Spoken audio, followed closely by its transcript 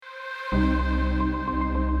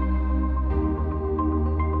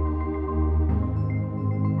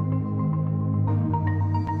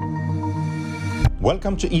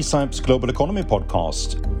Welcome to eSciP's Global Economy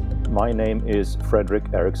Podcast. My name is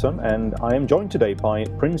Fredrik Eriksson, and I am joined today by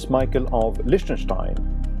Prince Michael of Liechtenstein.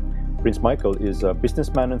 Prince Michael is a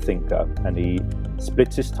businessman and thinker, and he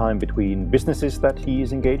splits his time between businesses that he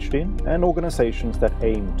is engaged in and organizations that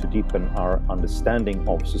aim to deepen our understanding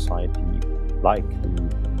of society, like the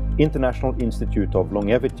International Institute of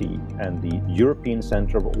Longevity and the European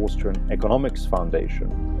Center of Austrian Economics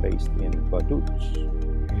Foundation, based in Vaduz.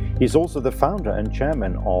 He's also the founder and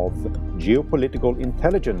chairman of Geopolitical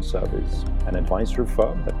Intelligence Service, an advisory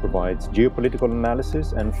firm that provides geopolitical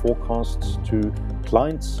analysis and forecasts to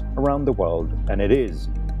clients around the world. And it is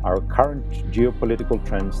our current geopolitical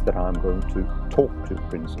trends that I'm going to talk to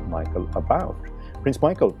Prince Michael about. Prince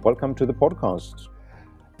Michael, welcome to the podcast.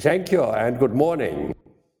 Thank you, and good morning.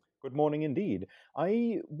 Good morning indeed.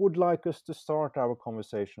 I would like us to start our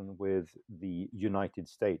conversation with the United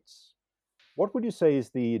States. What would you say is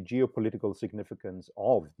the geopolitical significance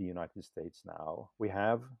of the United States now? We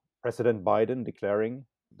have President Biden declaring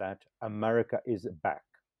that America is back.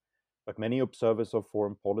 But many observers of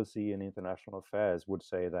foreign policy and international affairs would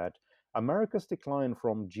say that America's decline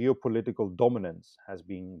from geopolitical dominance has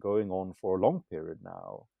been going on for a long period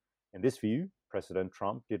now. In this view, President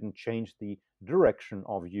Trump didn't change the direction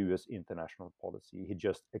of US international policy, he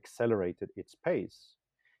just accelerated its pace.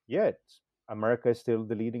 Yet, America is still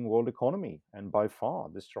the leading world economy and by far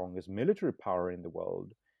the strongest military power in the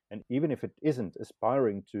world. And even if it isn't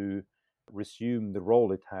aspiring to resume the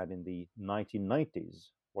role it had in the 1990s,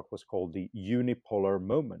 what was called the unipolar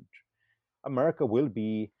moment, America will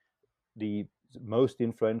be the most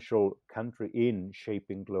influential country in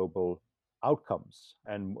shaping global outcomes,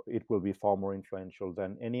 and it will be far more influential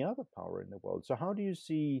than any other power in the world. So, how do you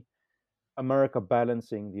see America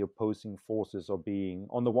balancing the opposing forces of being,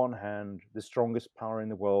 on the one hand, the strongest power in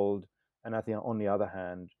the world, and on the other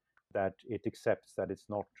hand, that it accepts that it's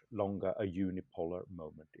not longer a unipolar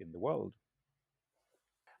moment in the world?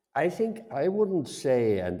 I think I wouldn't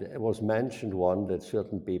say, and it was mentioned one, that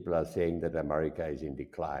certain people are saying that America is in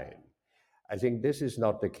decline. I think this is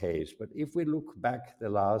not the case. But if we look back the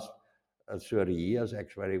last 30 years,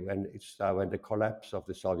 actually, when the collapse of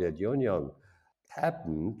the Soviet Union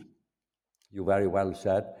happened, you very well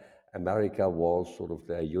said, America was sort of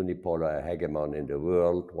the unipolar hegemon in the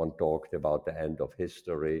world. One talked about the end of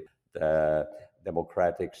history. The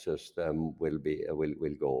democratic system will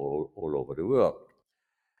go all over the world.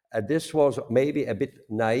 This was maybe a bit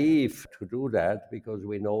naive to do that because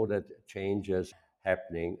we know that change is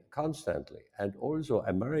happening constantly. And also,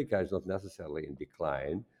 America is not necessarily in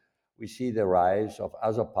decline. We see the rise of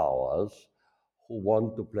other powers who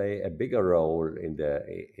want to play a bigger role in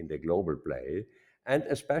the global play, and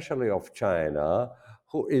especially of China,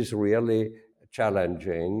 who is really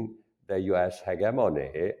challenging the US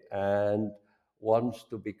hegemony and wants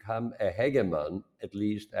to become a hegemon, at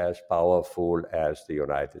least as powerful as the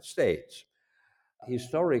United States.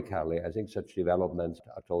 Historically, I think such developments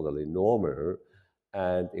are totally normal.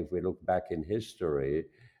 And if we look back in history,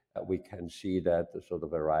 we can see that the sort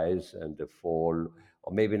of a rise and the fall,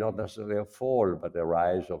 or maybe not necessarily a fall, but a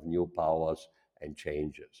rise of new powers and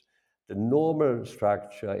changes. The normal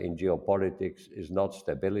structure in geopolitics is not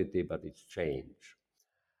stability, but it's change.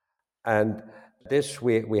 And this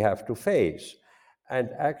we have to face. And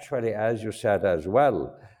actually, as you said as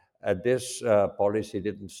well, this policy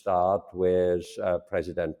didn't start with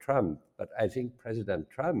President Trump, but I think President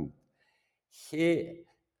Trump, he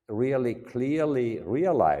really clearly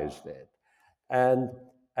realized it. And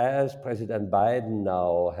as President Biden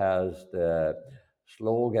now has the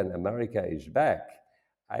slogan, America is back,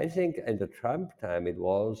 I think in the Trump time it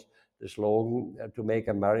was the slogan to make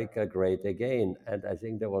America great again. And I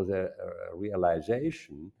think there was a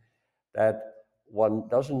realization that one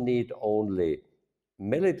doesn't need only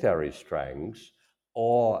military strength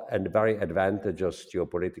or a very advantageous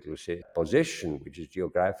geopolitical position, which is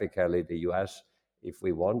geographically the US, if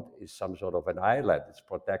we want, is some sort of an island. It's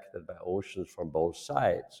protected by oceans from both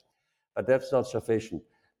sides. But that's not sufficient.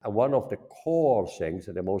 And one of the core things,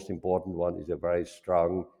 and the most important one, is a very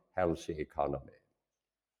strong, healthy economy.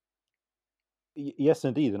 Yes,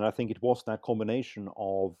 indeed. And I think it was that combination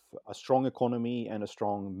of a strong economy and a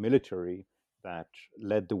strong military that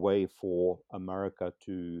led the way for America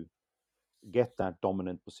to get that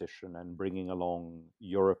dominant position and bringing along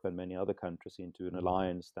Europe and many other countries into an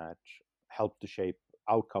alliance that helped to shape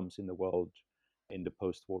outcomes in the world in the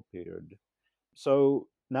post-war period. So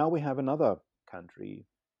now we have another country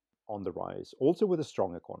on the rise, also with a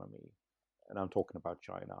strong economy, and I'm talking about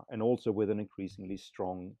China, and also with an increasingly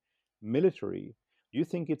strong military. Do you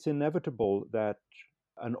think it's inevitable that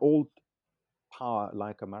an old power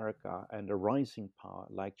like America and a rising power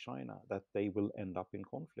like China that they will end up in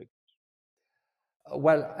conflict?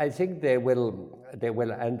 Well, I think they will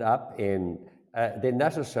end up in they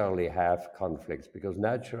necessarily have conflicts because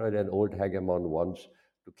naturally an old hegemon wants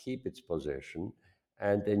to keep its position,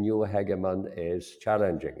 and the new hegemon is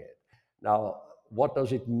challenging it. Now, what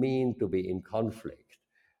does it mean to be in conflict?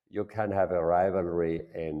 You can have a rivalry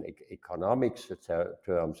in economics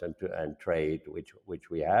terms and trade, which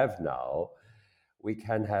we have now. We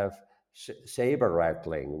can have saber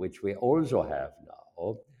rattling, which we also have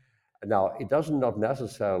now. Now, it does not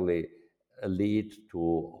necessarily lead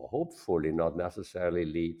to, hopefully, not necessarily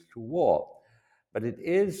lead to war, but it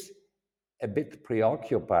is a bit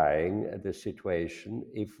preoccupying, the situation,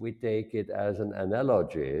 if we take it as an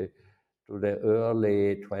analogy to the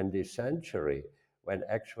early 20th century, when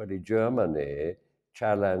actually Germany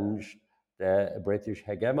challenged the British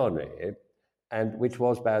hegemony, and which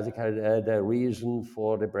was basically the reason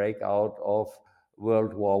for the breakout of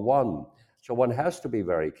World War One. So one has to be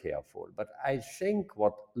very careful. But I think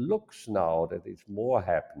what looks now that is more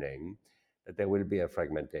happening, that there will be a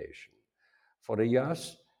fragmentation. For the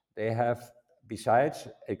US, they have, besides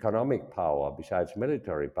economic power, besides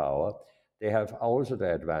military power, they have also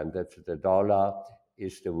the advantage that the dollar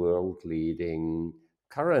is the world leading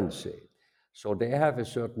currency. So they have a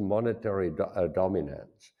certain monetary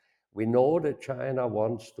dominance. We know that China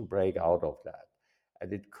wants to break out of that.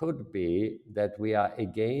 And it could be that we are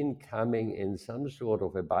again coming in some sort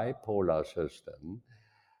of a bipolar system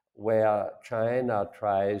where China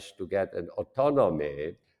tries to get an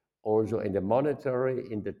autonomy also in the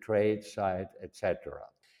monetary, in the trade side, etc.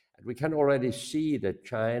 And we can already see that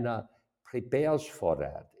China prepares for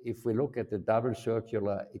that. If we look at the double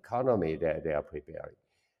circular economy they are preparing,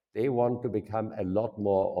 they want to become a lot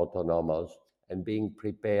more autonomous and being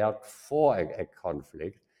prepared for a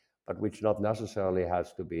conflict, but which not necessarily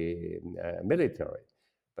has to be military.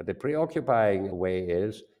 But the preoccupying way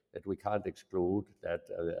is that we can't exclude that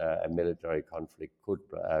a military conflict could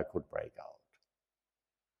break out.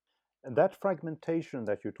 And that fragmentation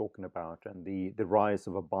that you're talking about and the rise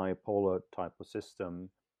of a bipolar type of system,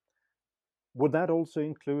 would that also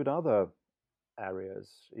include other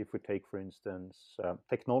areas? If we take, for instance,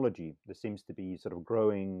 technology, there seems to be sort of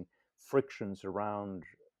growing frictions around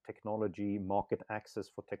technology, market access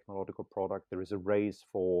for technological product. There is a race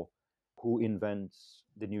for who invents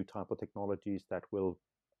the new type of technologies that will,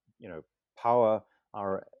 power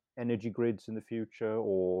our energy grids in the future,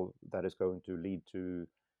 or that is going to lead to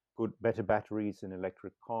better batteries in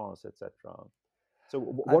electric cars, etc. So,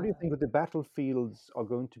 what do you think that the battlefields are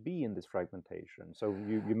going to be in this fragmentation? So,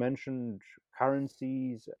 you mentioned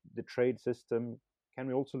currencies, the trade system. Can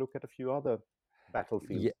we also look at a few other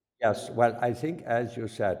battlefields? Yes, well, I think, as you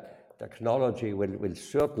said, technology will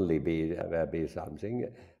certainly be something.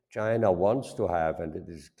 China wants to have, and it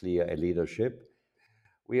is clear, a leadership.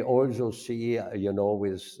 We also see,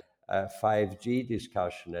 with 5G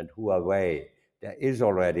discussion and Huawei, there is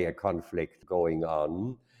already a conflict going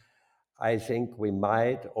on. I think we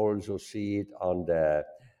might also see it on the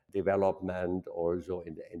development also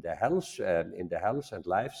in the health and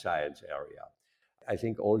life science area. I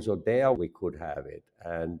think also there we could have it.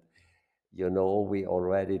 And we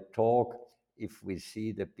already talk, if we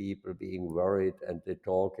see the people being worried and they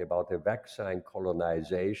talk about a vaccine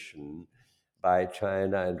colonization by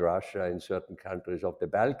China and Russia in certain countries of the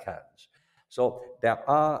Balkans. So there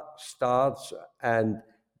are starts, and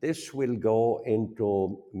this will go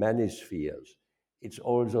into many spheres. It's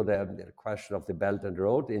also the question of the Belt and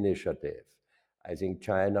Road Initiative. I think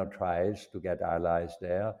China tries to get allies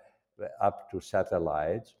there up to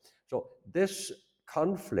satellites. So this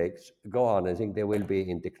conflicts go on. I think there will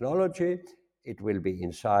be in technology, it will be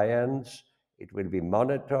in science, it will be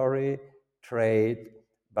monetary, trade,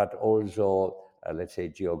 but also, let's say,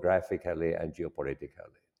 geographically and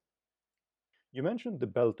geopolitically. You mentioned the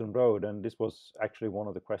Belt and Road, and this was actually one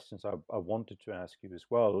of the questions I wanted to ask you as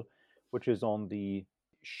well, which is on the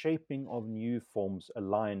shaping of new forms,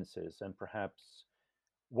 alliances, and perhaps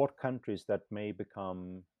what countries that may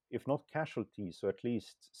become, if not casualties, so at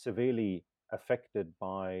least severely affected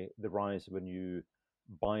by the rise of a new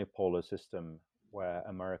bipolar system where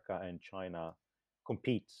America and China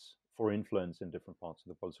competes for influence in different parts of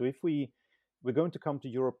the world. So if we're going to come to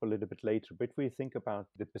Europe a little bit later, but if we think about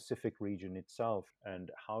the Pacific region itself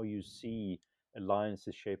and how you see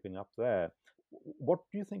alliances shaping up there, what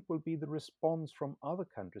do you think will be the response from other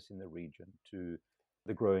countries in the region to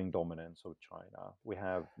the growing dominance of China? We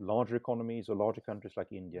have larger economies or larger countries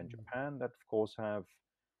like India and Japan that, of course, have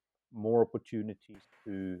more opportunities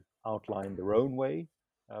to outline their own way,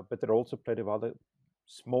 but there are also plenty of other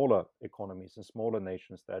smaller economies and smaller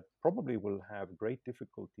nations that probably will have great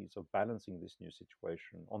difficulties of balancing this new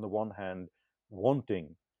situation. On the one hand,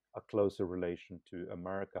 wanting a closer relation to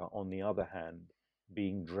America, on the other hand,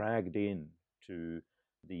 being dragged in to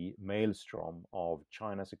the maelstrom of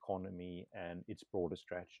China's economy and its broader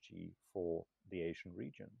strategy for the Asian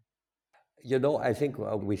region. I think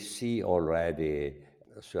we see already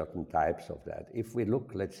certain types of that. If we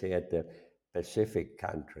look, let's say, at the Pacific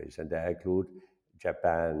countries, and they include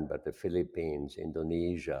Japan, but the Philippines,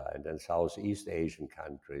 Indonesia, and then Southeast Asian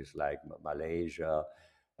countries like Malaysia,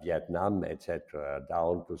 Vietnam, etc.,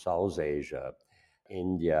 down to South Asia,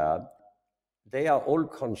 India, they are all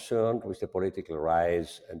concerned with the political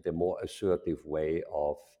rise and the more assertive way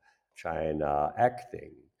of China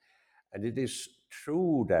acting. And it is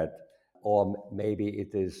true that, or maybe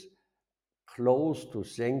it is close to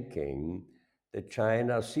thinking that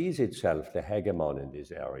China sees itself the hegemon in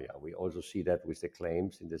this area. We also see that with the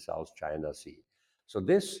claims in the South China Sea. So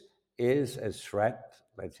this is a threat,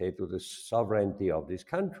 let's say, to the sovereignty of these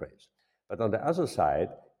countries. But on the other side,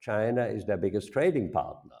 China is their biggest trading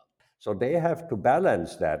partner. So they have to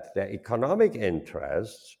balance that, their economic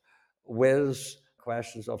interests, with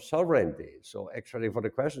questions of sovereignty. So actually, for the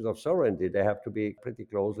questions of sovereignty, they have to be pretty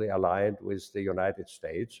closely aligned with the United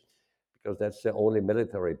States, because that's the only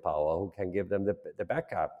military power who can give them the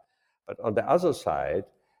backup. But on the other side,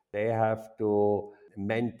 they have to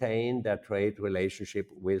maintain their trade relationship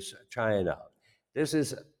with China. This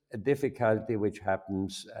is a difficulty which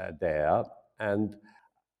happens there. And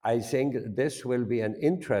I think this will be an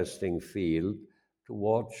interesting field to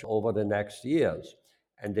watch over the next years.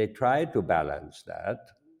 And they try to balance that,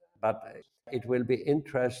 but it will be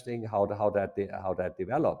interesting how that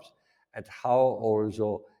develops, and how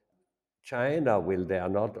also China will there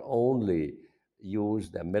not only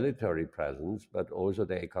use their military presence, but also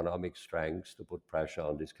their economic strengths to put pressure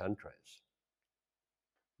on these countries.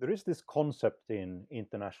 There is this concept in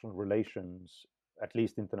international relations, at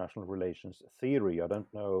least international relations theory. I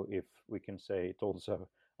don't know if we can say it's also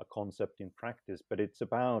a concept in practice, but it's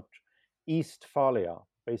about Eastphalia,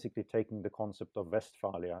 basically taking the concept of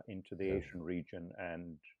Westphalia into the Yeah. Asian region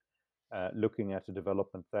and looking at a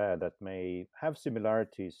development there that may have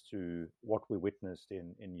similarities to what we witnessed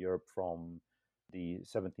in Europe from the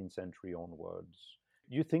 17th century onwards.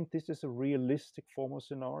 Do you think this is a realistic form of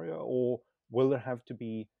scenario, or will there have to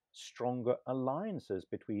be stronger alliances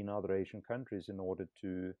between other Asian countries in order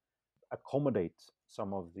to accommodate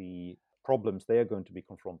some of the problems they are going to be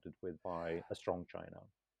confronted with by a strong China?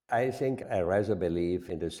 I think I rather believe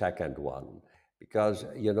in the second one, because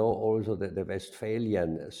also the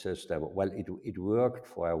Westphalian system. Well, it worked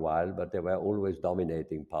for a while, but there were always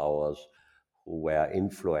dominating powers who were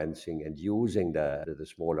influencing and using the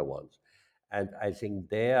smaller ones. And I think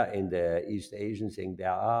there in the East Asian thing,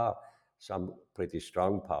 there are some pretty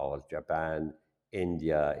strong powers: Japan,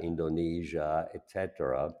 India, Indonesia,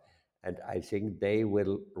 etc. And I think they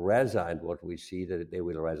will rather, and what we see, that they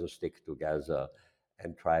will rather stick together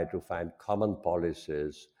and try to find common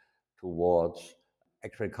policies towards,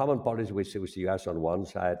 actually common policies with the US on one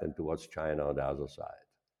side and towards China on the other side.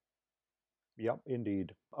 Yeah,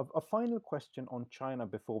 indeed. A final question on China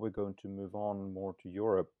before we're going to move on more to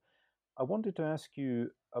Europe. I wanted to ask you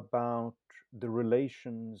about the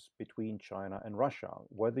relations between China and Russia,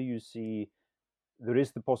 whether you see there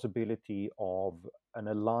is the possibility of an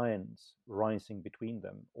alliance rising between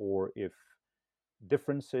them, or if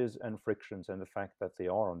differences and frictions and the fact that they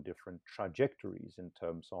are on different trajectories in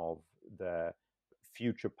terms of their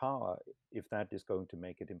future power, if that is going to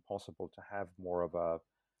make it impossible to have more of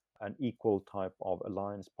an equal type of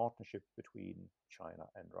alliance partnership between China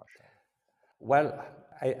and Russia. Well,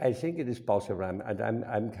 I think it is possible, and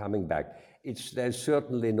I'm coming back. There's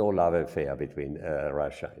certainly no love affair between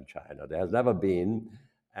Russia and China. There has never been,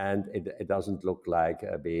 and it doesn't look like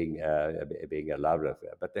being a love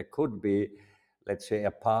affair. But there could be, let's say,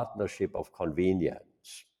 a partnership of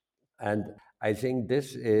convenience, and I think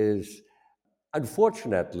this is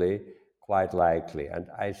unfortunately quite likely. And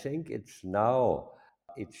I think it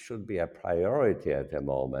should be a priority at the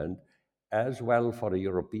moment, as well for the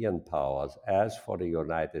European powers as for the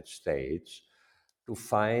United States, to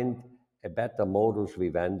find a better modus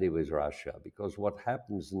vivendi with Russia. Because what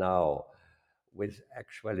happens now with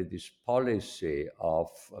actually this policy of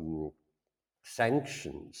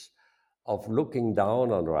sanctions, of looking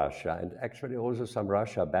down on Russia, and actually also some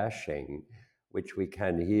Russia bashing, which we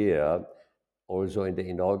can hear also in the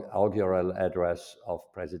inaugural address of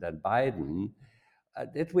President Biden,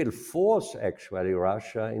 it will force actually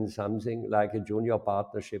Russia in something like a junior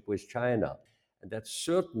partnership with China. And that's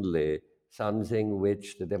certainly something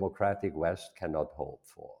which the democratic West cannot hope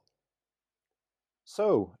for.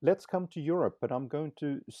 So let's come to Europe, but I'm going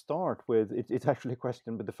to start with it's actually a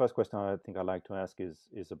question, but the first question I think I like to ask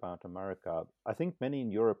is about America. I think many in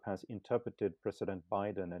Europe has interpreted President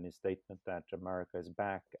Biden and his statement that America is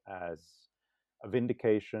back as a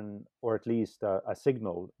vindication, or at least a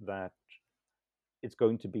signal that it's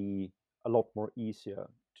going to be a lot more easier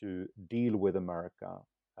to deal with America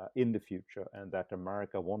in the future, and that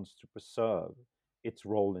America wants to preserve its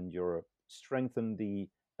role in Europe, strengthen the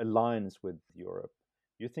alliance with Europe.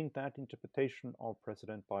 Do you think that interpretation of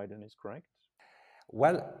President Biden is correct?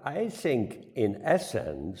 Well, I think in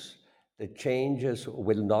essence, the changes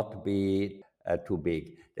will not be too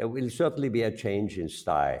big. There will certainly be a change in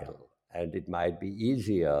style, and it might be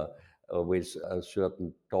easier with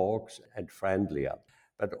certain talks and friendlier.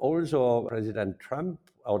 But also, President Trump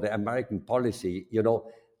or the American policy,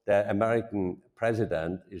 the American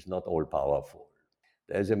president is not all powerful.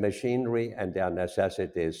 There's a machinery and there are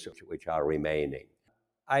necessities which are remaining.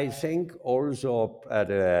 I think also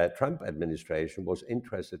the Trump administration was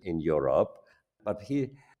interested in Europe, but he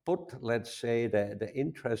put, let's say, the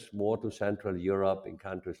interest more to Central Europe in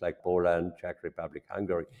countries like Poland, Czech Republic,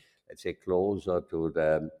 Hungary, let's say closer to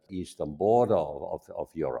the eastern border of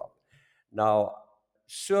Europe. Now,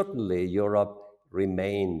 certainly Europe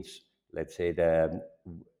remains, let's say, the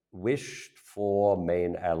wished for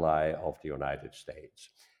main ally of the United States.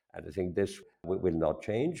 And I think this will not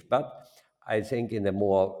change. But I think in a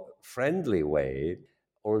more friendly way,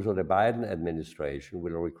 also the Biden administration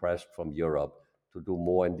will request from Europe to do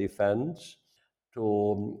more in defense.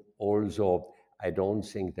 To also, I don't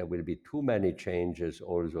think there will be too many changes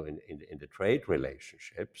also in the trade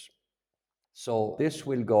relationships. So this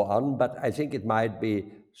will go on, but I think it might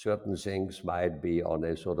be certain things might be on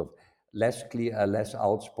a sort of less clear, less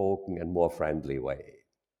outspoken, and more friendly way.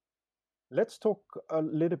 Let's talk a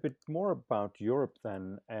little bit more about Europe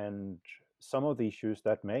then, and some of the issues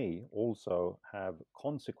that may also have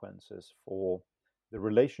consequences for the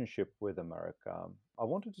relationship with America. I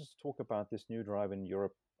wanted to talk about this new drive in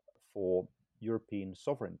Europe for European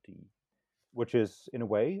sovereignty, which is, in a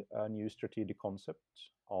way, a new strategic concept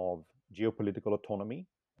of geopolitical autonomy,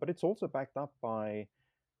 but it's also backed up by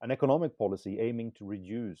an economic policy aiming to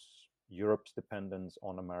reduce Europe's dependence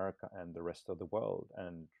on America and the rest of the world,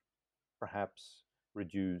 and perhaps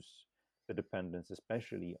reduce the dependence,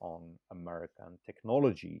 especially on American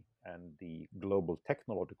technology and the global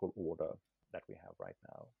technological order that we have right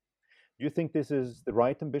now. Do you think this is the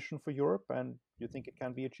right ambition for Europe, and do you think it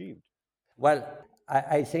can be achieved? Well,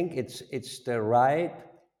 I think it's the right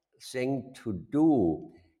thing to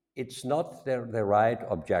do. It's not the right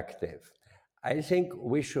objective. I think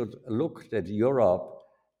we should look that Europe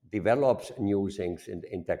develops new things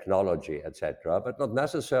in technology, etc., but not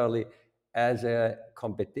necessarily as a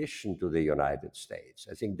competition to the United States.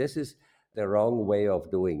 I think this is the wrong way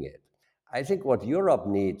of doing it. I think what Europe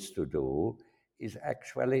needs to do is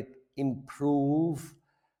actually improve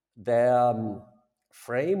their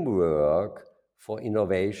framework for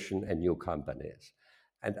innovation and new companies.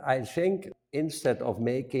 And I think instead of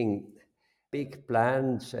making big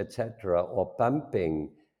plans, etc., or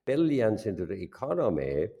pumping billions into the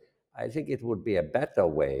economy, I think it would be a better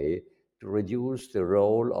way to reduce the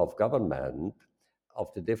role of government, of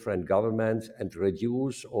the different governments, and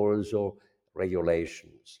reduce also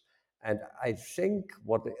regulations. And I think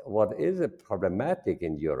what is problematic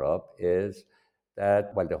in Europe is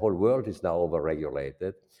that, well, the whole world is now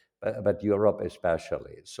overregulated, but Europe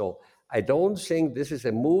especially. So I don't think this is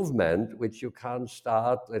a movement which you can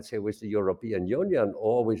start, let's say, with the European Union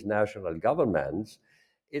or with national governments.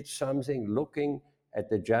 It's something looking at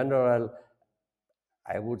the general,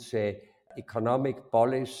 I would say, economic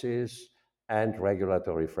policies and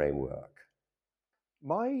regulatory framework.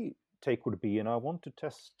 My take would be, and I want to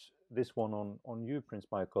test this one on you, Prince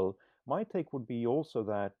Michael. My take would be also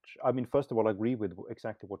that, I mean, first of all, I agree with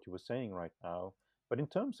exactly what you were saying right now. But in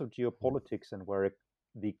terms of geopolitics and where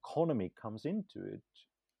the economy comes into it,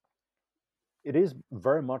 it is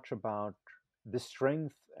very much about the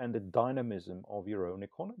strength and the dynamism of your own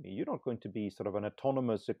economy. You're not going to be sort of an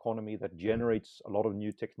autonomous economy that generates a lot of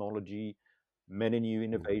new technology, many new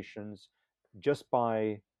innovations, just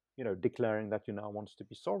by declaring that you now wants to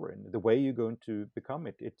be sovereign. The way you're going to become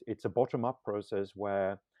it's a bottom-up process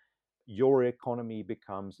where your economy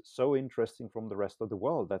becomes so interesting from the rest of the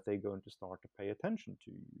world that they're going to start to pay attention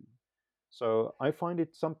to you. So I find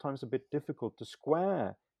it sometimes a bit difficult to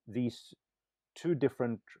square these two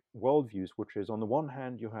different worldviews, which is on the one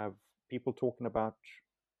hand, you have people talking about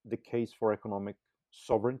the case for economic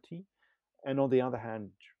sovereignty, and on the other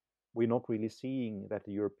hand, we're not really seeing that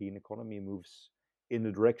the European economy moves in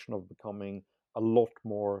the direction of becoming a lot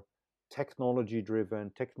more technology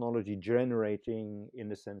driven, technology generating, in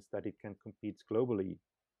the sense that it can compete globally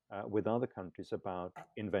with other countries about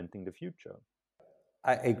inventing the future.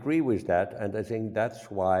 I agree with that, and I think that's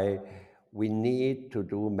why we need to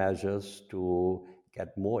do measures to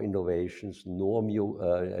get more innovations, more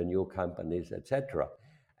new companies, etc.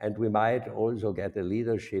 And we might also get a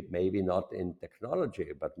leadership, maybe not in technology,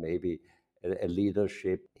 but maybe a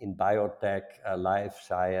leadership in biotech, life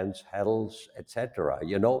science, health, etc.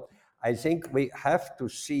 You know, I think we have to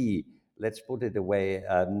see. Let's put it away.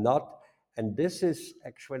 Not, and this is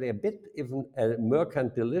actually a bit even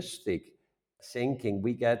mercantilistic thinking.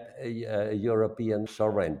 We get a European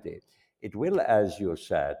sovereignty. It will, as you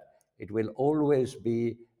said, it will always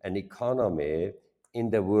be an economy in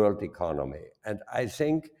the world economy. And I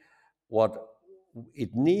think what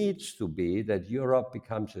it needs to be that Europe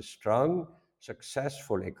becomes a strong,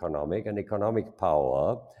 successful economic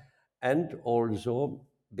power, and also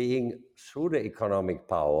being through the economic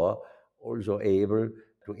power also able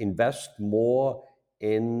to invest more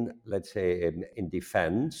in, let's say, in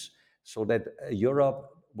defense, so that Europe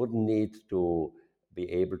wouldn't need to be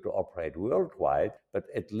able to operate worldwide, but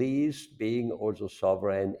at least being also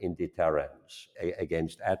sovereign in deterrence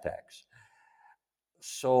against attacks.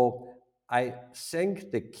 So I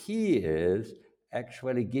think the key is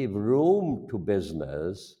actually give room to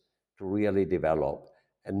business to really develop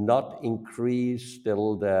and not increase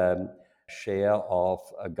still the share of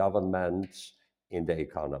governments in the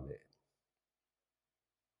economy.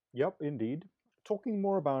 Yep, indeed. Talking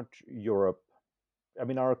more about Europe, I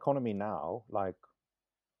mean, our economy now, like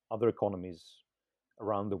other economies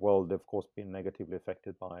around the world, have, of course, been negatively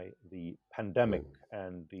affected by the pandemic Mm.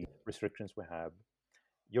 and the restrictions we have.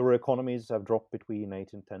 Euro economies have dropped between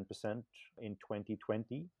 8 and 10% in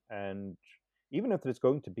 2020. And even if there's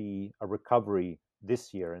going to be a recovery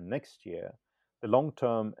this year and next year, the long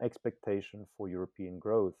term expectation for European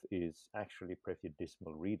growth is actually pretty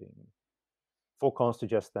dismal reading. Forecasts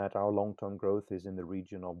suggest that our long term growth is in the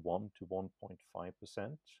region of 1 to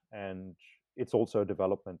 1.5%. And it's also a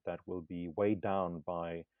development that will be weighed down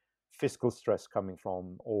by fiscal stress coming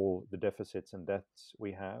from all the deficits and debts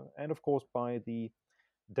we have, and of course by the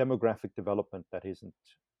demographic development that isn't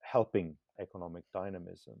helping economic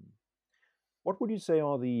dynamism. What would you say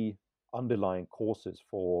are the underlying causes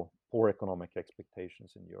for poor economic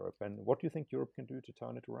expectations in Europe, and what do you think Europe can do to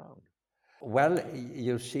turn it around? Well,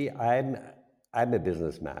 you see, I'm a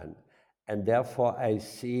businessman, and therefore I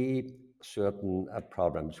see certain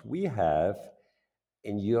problems. We have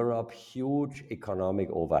in Europe huge economic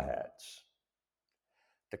overheads.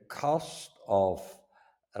 The cost of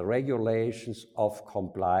regulations, of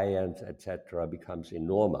compliance, etc., becomes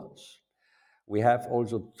enormous. We have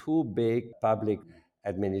also too big public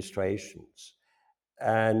administrations.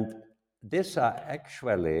 And these are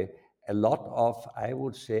actually a lot of, I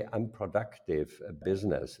would say, unproductive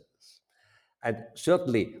businesses. And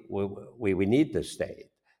certainly we need the state.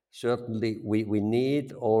 Certainly we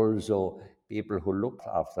need also people who look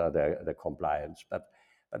after the compliance. But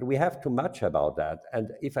we have too much about that.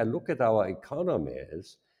 And if I look at our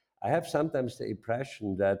economies, I have sometimes the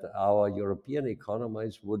impression that our European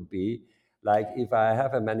economies would be like if I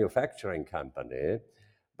have a manufacturing company,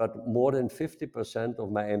 but more than 50%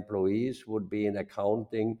 of my employees would be in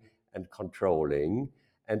accounting and controlling,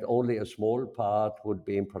 and only a small part would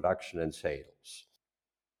be in production and sales.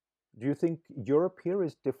 Do you think Europe here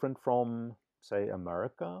is different from, say,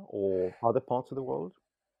 America or other parts of the world?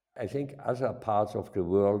 I think other parts of the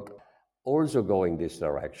world also going this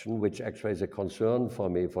direction, which actually is a concern for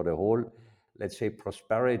me for the whole, let's say,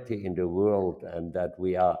 prosperity in the world, and that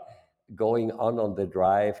we are going on the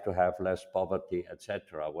drive to have less poverty,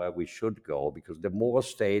 etc., where we should go, because the more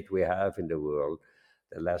state we have in the world,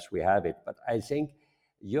 the less we have it. But I think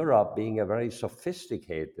Europe, being a very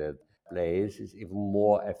sophisticated place, is even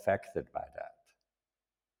more affected by that.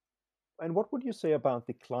 And what would you say about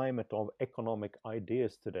the climate of economic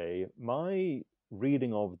ideas today? My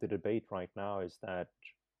reading of the debate right now is that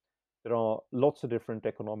there are lots of different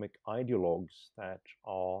economic ideologues that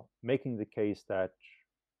are making the case that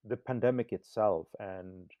the pandemic itself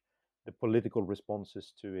and the political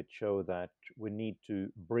responses to it show that we need to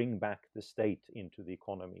bring back the state into the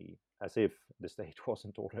economy, as if the state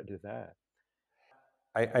wasn't already there.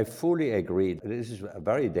 I fully agree. This is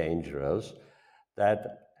very dangerous that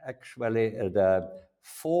actually the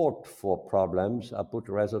fault for problems are put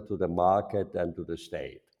rather to the market than to the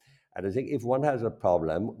state. And I think if one has a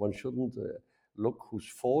problem, one shouldn't look whose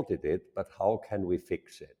fault it is, but how can we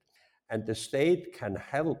fix it? And the state can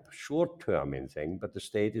help short term in things, but the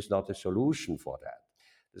state is not a solution for that.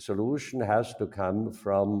 The solution has to come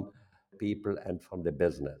from people and from the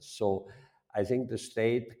business. So I think the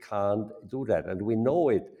state can't do that. And we know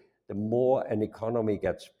it. The more an economy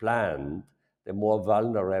gets planned, the more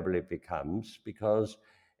vulnerable it becomes because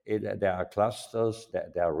there are clusters,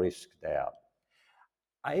 there are risks there.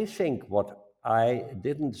 I think what I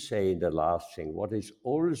didn't say in the last thing, what is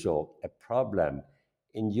also a problem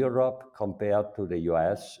in Europe compared to the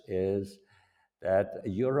US is that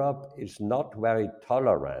Europe is not very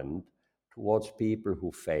tolerant towards people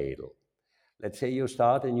who fail. Let's say you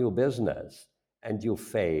start a new business and you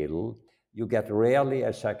fail, you get rarely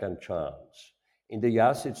a second chance. In the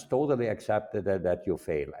US, it's totally accepted that you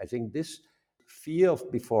fail. I think this fear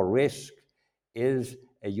before risk is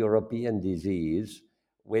a European disease,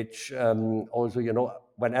 which also,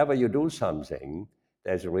 whenever you do something,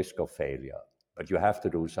 there's a risk of failure. But you have to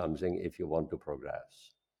do something if you want to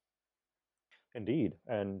progress. Indeed.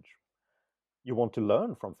 And you want to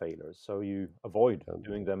learn from failures, so you avoid Um,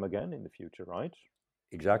 doing them again in the future, right?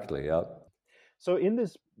 exactly, yeah. So in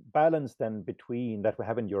this balance then between that we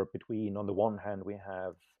have in Europe, between on the one hand we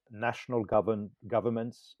have national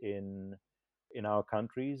governments in our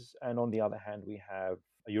countries, and on the other hand we have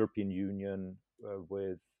a European Union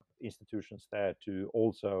with institutions there to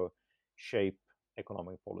also shape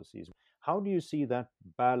economic policies. How do you see that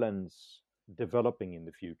balance developing in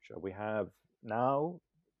the future? We have now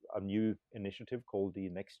a new initiative called the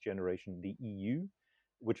Next Generation, the EU,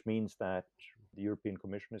 which means that the European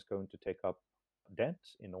Commission is going to take up debt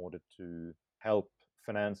in order to help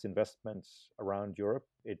finance investments around Europe.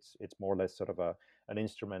 It's more or less sort of an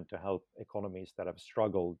instrument to help economies that have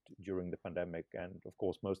struggled during the pandemic, and of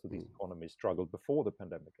course most of these economies struggled before the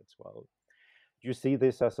pandemic as well. Do you see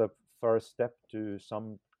this as a first step to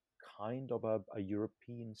some kind of a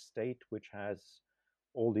European state which has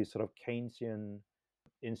all these sort of Keynesian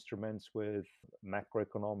instruments with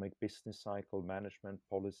macroeconomic business cycle management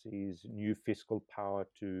policies, new fiscal power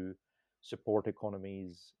to support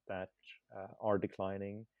economies that are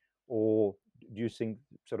declining? Or do you think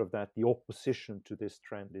sort of that the opposition to this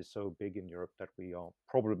trend is so big in Europe that we are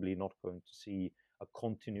probably not going to see a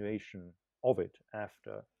continuation of it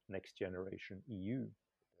after Next Generation EU?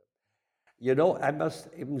 I must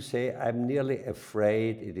even say I'm nearly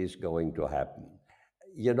afraid it is going to happen.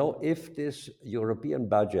 If this European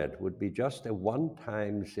budget would be just a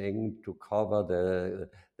one-time thing to cover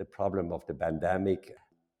the problem of the pandemic,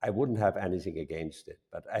 I wouldn't have anything against it.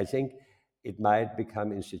 But I think it might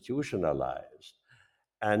become institutionalized.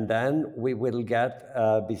 And then we will get,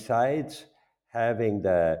 besides having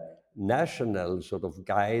the national sort of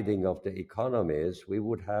guiding of the economies, we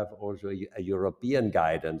would have also a European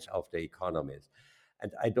guidance of the economies.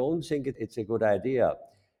 And I don't think it's a good idea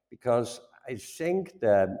because I think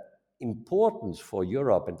the importance for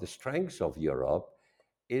Europe and the strength of Europe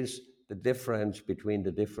is the difference between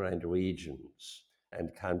the different regions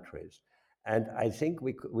and countries. And I think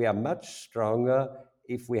we are much stronger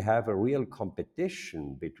if we have a real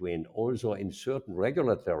competition between also in certain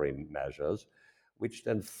regulatory measures, which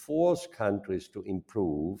then force countries to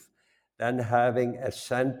improve, than having a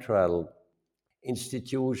central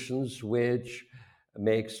institutions which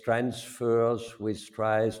makes transfers, which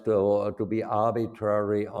tries to be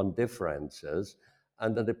arbitrary on differences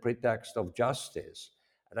under the pretext of justice.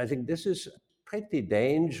 And I think this is pretty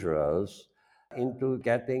dangerous into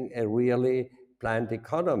getting a really planned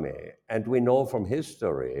economy. And we know from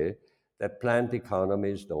history that planned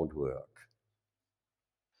economies don't work.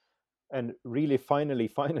 And really, finally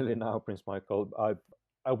now, Prince Michael,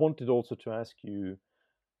 I wanted also to ask you,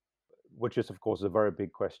 which is of course a very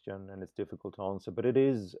big question and it's difficult to answer, but it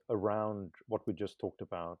is around what we just talked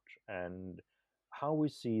about and how we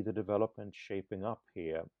see the development shaping up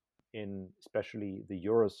here in especially the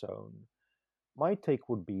Eurozone. My take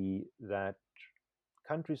would be that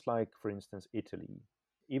countries like, for instance, Italy,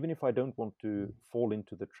 even if I don't want to fall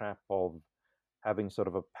into the trap of having sort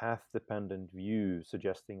of a path dependent view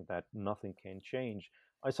suggesting that nothing can change,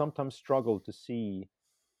 I sometimes struggle to see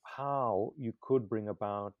how you could bring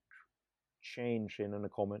about change in an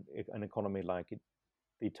economy like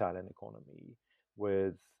the Italian economy,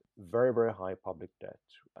 with very, very high public debt,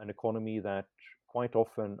 an economy that quite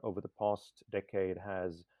often over the past decade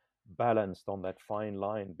has balanced on that fine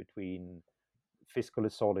line between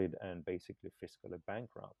fiscally solid and basically fiscally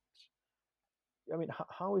bankrupt. I mean,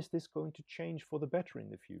 how is this going to change for the better in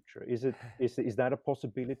the future? Is that a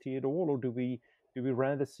possibility at all, or do we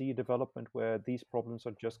rather see a development where these problems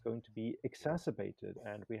are just going to be exacerbated,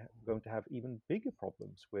 and we're going to have even bigger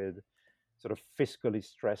problems with sort of fiscally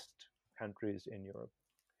stressed countries in Europe?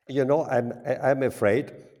 I'm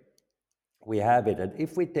afraid we have it. And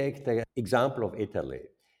if we take the example of Italy,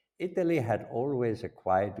 Italy had always a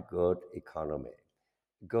quite good economy,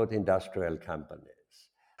 good industrial companies,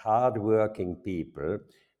 hardworking people,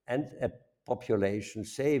 and a population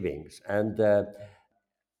savings. And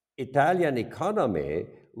Italian economy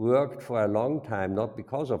worked for a long time, not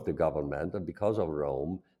because of the government and because of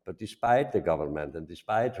Rome, but despite the government and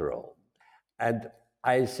despite Rome. And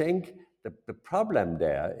I think the problem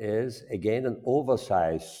there is, again, an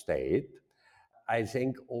oversized state. I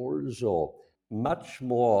think also much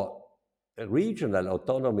more regional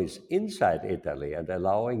autonomies inside Italy and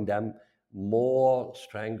allowing them more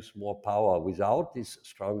strength, more power without this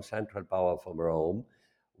strong central power from Rome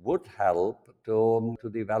would help to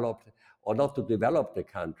develop, or not to develop the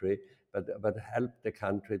country, but help the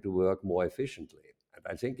country to work more efficiently. And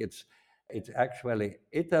I think it's actually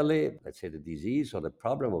Italy, let's say the disease or the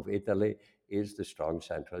problem of Italy is the strong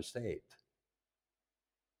central state.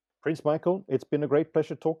 Prince Michael, it's been a great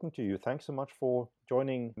pleasure talking to you. Thanks so much for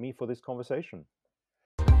joining me for this conversation.